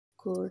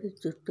కోడి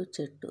జుట్టు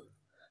చెట్టు.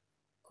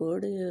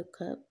 కోడి యొక్క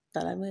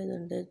తల మీద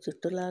ఉండే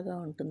జుట్టులాగా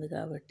ఉంటుంది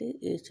కాబట్టి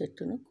ఈ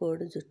చెట్టును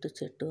కోడి జుట్టు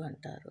చెట్టు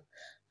అంటారు.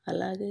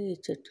 అలాగే ఈ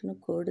చెట్టును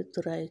కోడి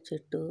తురాయి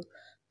చెట్టు,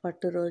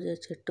 పట్టు రోజా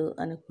చెట్టు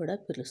అని కూడా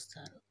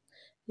పిలుస్తారు.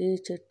 ఈ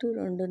చెట్టు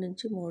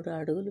 2-3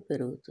 అడుగులు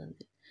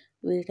పెరుగుతుంది.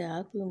 వీటి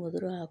ఆకులు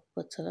ముదురు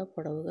ఆకుపచ్చగా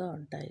పొడవుగా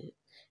ఉంటాయి.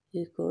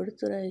 ఈ కోడి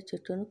తురాయి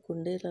చెట్టును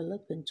కుండీలలో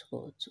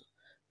పెంచుకోవచ్చు.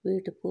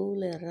 వీటి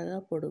పువ్వులు ఎర్రగా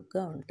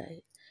పొడుగ్గా ఉంటాయి.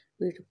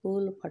 వీటి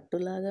పువ్వులు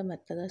పట్టులాగా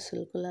మెత్తగా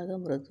సిల్క్లాగా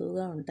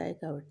మృదువుగా ఉంటాయి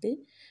కాబట్టి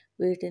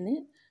వీటిని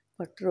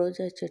పట్టు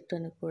రోజా చెట్టు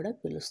అని కూడా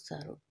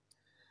పిలుస్తారు.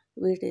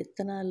 వీటి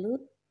విత్తనాలు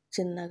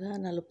చిన్నగా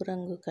నలుపు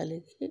రంగు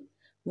కలిగి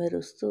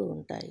మెరుస్తూ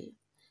ఉంటాయి.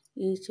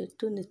 ఈ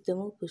చెట్టు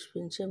నిత్యము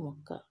పుష్పించే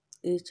మొక్క.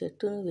 ఈ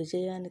చెట్టును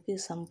విజయానికి,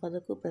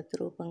 సంపదకు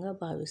ప్రతిరూపంగా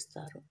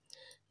భావిస్తారు.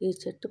 ఈ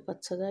చెట్టు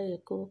పచ్చగా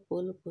ఎక్కువ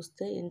పూలు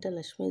పూస్తే ఇంట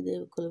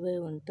లక్ష్మీదేవి కొలువై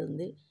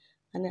ఉంటుంది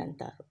అని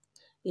అంటారు.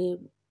 ఈ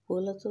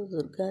పూలతో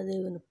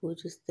దుర్గాదేవిని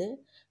పూజిస్తే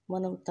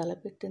మనం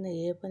తలపెట్టిన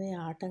ఏ పని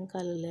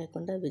ఆటంకాలు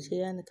లేకుండా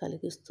విజయాన్ని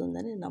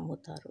కలిగిస్తుందని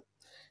నమ్ముతారు.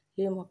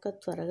 ఈ మొక్క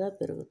త్వరగా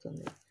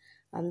పెరుగుతుంది.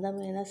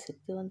 అందమైన,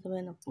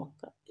 శక్తివంతమైన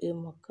మొక్క. ఈ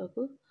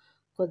మొక్కకు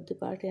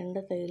కొద్దిపాటి ఎండ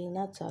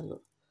తగిలినా చాలు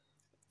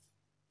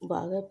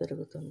బాగా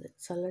పెరుగుతుంది.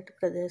 చల్లటి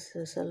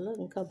ప్రదేశాల్లో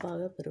ఇంకా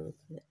బాగా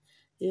పెరుగుతుంది.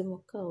 ఈ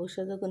మొక్క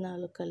ఔషధ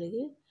గుణాలు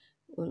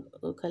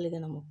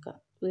కలిగిన మొక్క.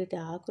 వీటి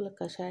ఆకుల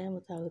కషాయం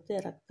తాగితే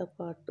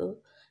రక్తపోటు,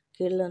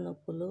 కీళ్ళ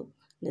నొప్పులు,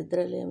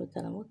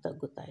 నిద్రలేమితనము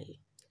తగ్గుతాయి.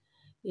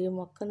 ఈ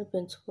మొక్కను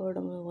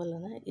పెంచుకోవడం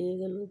వలన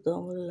ఈగలు,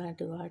 దోమలు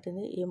లాంటి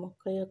వాటిని ఈ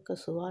మొక్క యొక్క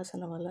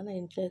సువాసన వలన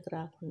ఇంట్లోకి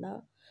రాకుండా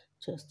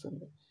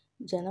చేస్తుంది.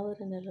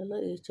 జనవరి నెలలో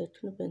ఈ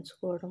చెట్టును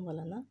పెంచుకోవడం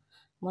వలన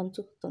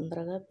మంచు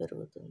తొందరగా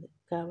పెరుగుతుంది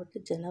కాబట్టి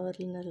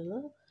జనవరి నెలలో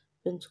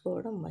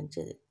పెంచుకోవడం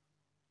మంచిది.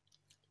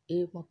 ఈ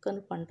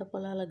మొక్కను పంట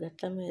పొలాల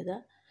గట్ల మీద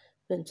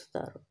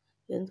పెంచుతారు.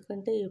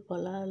 ఎందుకంటే ఈ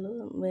పొలాల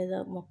మీద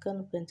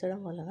మొక్కను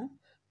పెంచడం వలన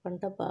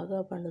పంట బాగా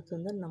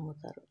పండుతుందని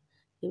నమ్ముతారు.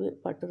 ఇవి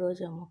పట్టు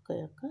రోజా మొక్క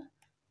యొక్క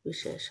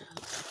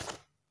విశేషాలు.